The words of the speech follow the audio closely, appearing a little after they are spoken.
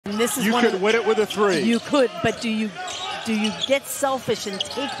And this is you could win it with a three. You could, but do you get selfish and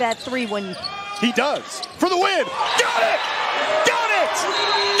take that three when he does for the win? Got it! Got it!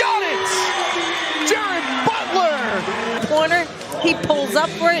 Got it! Jared Butler! Corner, he pulls up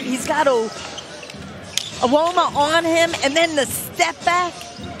for it. He's got Awoma on him, and then the step back.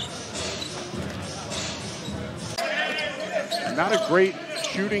 Not a great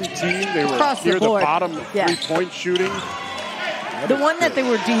shooting team. They were near the bottom three-point shooting. The one that they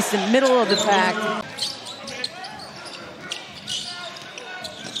were decent, middle of the pack.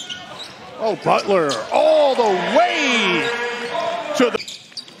 Oh, Butler all the way to the...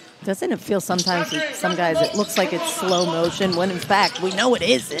 Doesn't it feel sometimes with some guys it looks like it's slow motion when in fact we know it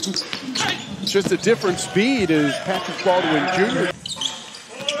isn't? Just a different speed as Patrick Baldwin Jr.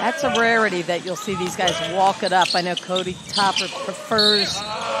 That's a rarity that you'll see these guys walk it up. I know Cody Topper prefers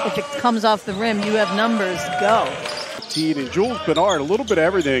if it comes off the rim, you have numbers, go. And Jules Bernard, a little bit of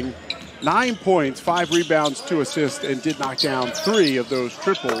everything. 9 points, 5 rebounds, 2 assists, and did knock down 3 of those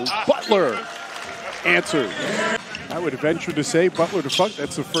triples. Butler answered. I would venture to say Butler to Funk,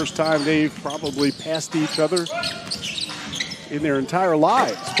 that's the first time they've probably passed each other in their entire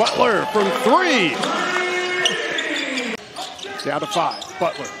lives. Butler from 3. Down to 5.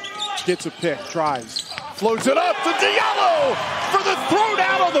 Butler gets a pick, drives, floats it up to Diallo for the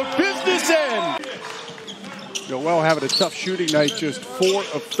throwdown on the business end. Noel having a tough shooting night, just 4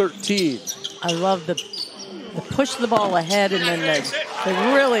 of 13. I love the push the ball ahead, and then they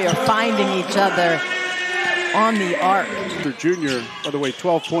really are finding each other on the arc. Junior, by the way,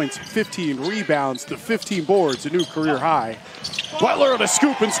 12 points, 15 rebounds, to 15 boards, a new career high. Butler on a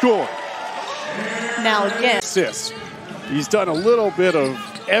scoop and score. Now again. Assists. He's done a little bit of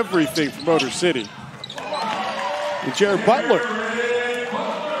everything for Motor City. And Jared Butler,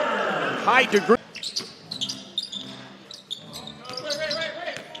 high degree.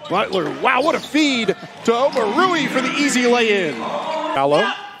 Butler, wow, what a feed to Omarui for the easy lay-in. Hello.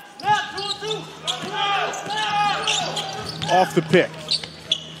 Off the pick.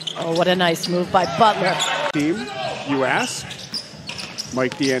 Oh, what a nice move by Butler. Team, you ask?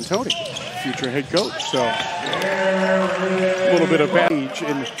 Mike D'Antoni, future head coach. So a little bit of age.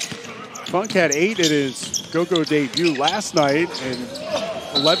 And Funk had 8 in his go-go debut last night and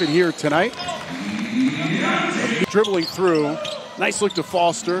 11 here tonight. Dribbling through. Nice look to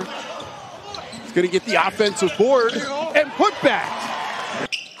Foster. He's going to get the offensive board and put back.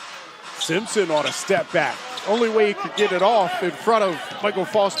 Simpson on a step back. Only way he could get it off in front of Michael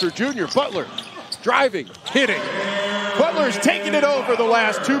Foster Jr. Butler driving, hitting. Butler's taking it over the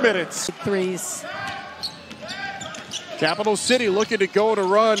last 2 minutes. Threes. Capital City looking to go on a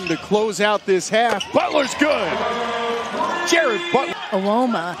run to close out this half. Butler's good. Jared Butler.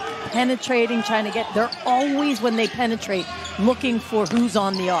 Awoma penetrating, trying to get. They're always, when they penetrate, looking for who's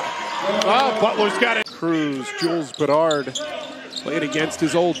on the arc. Oh, Butler's got it. Cruz, Jules Bernard playing against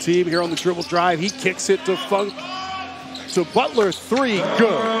his old team here on the dribble drive. He kicks it to Funk. So Butler 3,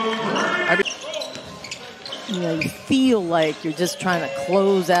 good. I mean, you feel like you're just trying to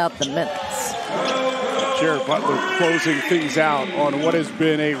close out the minutes. Jared Butler closing things out on what has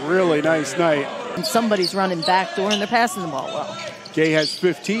been a really nice night. And somebody's running backdoor and they're passing the ball well. Gay has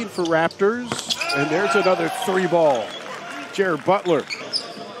 15 for Raptors, and there's another 3 ball. Jared Butler.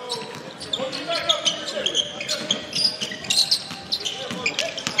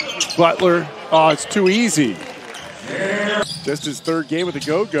 Butler, oh, it's too easy. Just his 3rd game with the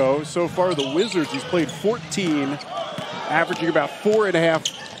go-go. So far, the Wizards, he's played 14, averaging about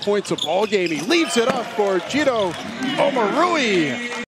 4.5 points a ball game. He leaves it up for Gino Omarui.